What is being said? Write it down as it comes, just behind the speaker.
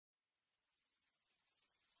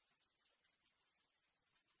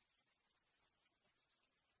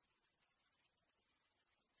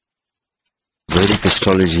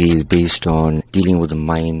astrology is based on dealing with the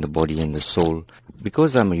mind, the body and the soul.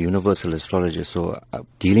 Because I'm a universal astrologer, so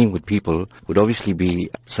dealing with people would obviously be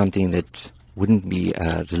something that wouldn't be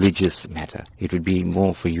a religious matter. It would be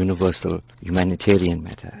more for universal humanitarian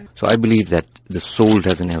matter. So I believe that the soul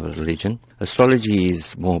doesn't have a religion. Astrology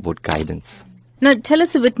is more about guidance. Now, tell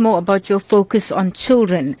us a bit more about your focus on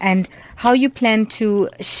children and how you plan to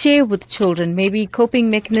share with children, maybe coping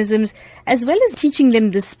mechanisms, as well as teaching them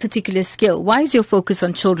this particular skill. Why is your focus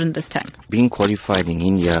on children this time? Being qualified in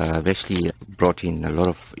India, I've actually brought in a lot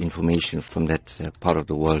of information from that part of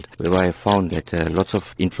the world, where I found that lots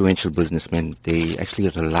of influential businessmen, they actually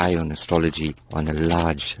rely on astrology on a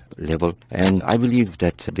large level. And I believe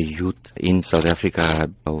that the youth in South Africa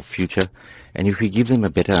are our future. And if we give them a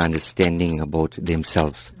better understanding about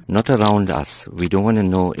themselves, not around us, we don't want to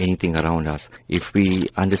know anything around us. If we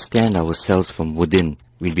understand ourselves from within,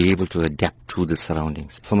 we'll be able to adapt to the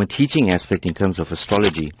surroundings. From a teaching aspect in terms of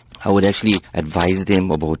astrology, I would actually advise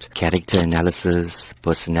them about character analysis,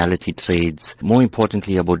 personality traits, more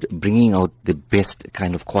importantly about bringing out the best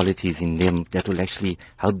kind of qualities in them that will actually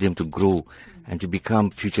help them to grow and to become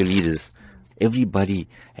future leaders. Everybody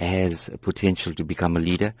has potential to become a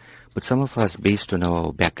leader, but some of us, based on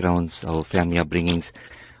our backgrounds, our family upbringings,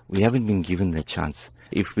 we haven't been given that chance.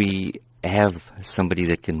 If we have somebody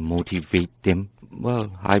that can motivate them,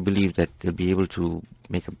 well, I believe that they'll be able to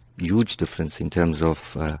make a huge difference in terms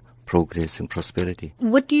of progress and prosperity.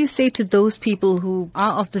 What do you say to those people who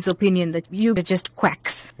are of this opinion that you are just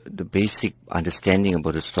quacks? The basic understanding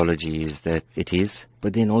about astrology is that it is,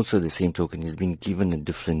 but then also the same token is being given a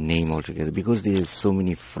different name altogether, because there's so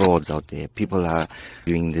many frauds out there. People are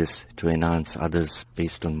doing this to enhance others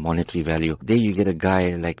based on monetary value. There you get a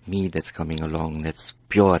guy like me that's coming along, that's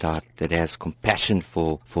pure at heart, that has compassion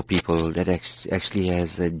for people, that actually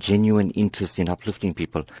has a genuine interest in uplifting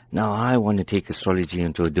people. Now I want to take astrology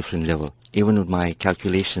into a different level. Even with my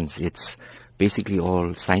calculations, it's basically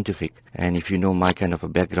all scientific. And if you know, my kind of a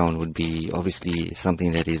background would be obviously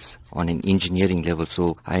something that is on an engineering level.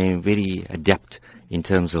 So I am very adept in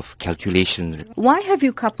terms of calculations. Why have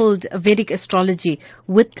you coupled Vedic astrology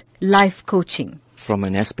with life coaching? From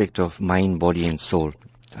an aspect of mind, body and soul,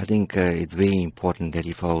 I think it's very important that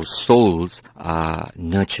if our souls are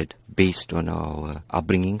nurtured based on our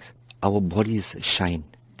upbringings, our bodies shine.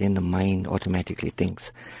 Then the mind automatically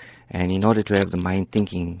thinks. And in order to have the mind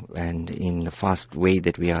thinking, and in the fast way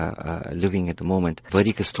that we are living at the moment,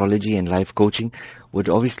 Vedic astrology and life coaching would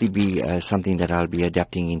obviously be something that I'll be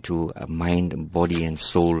adapting into a mind, body and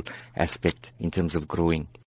soul aspect in terms of growing.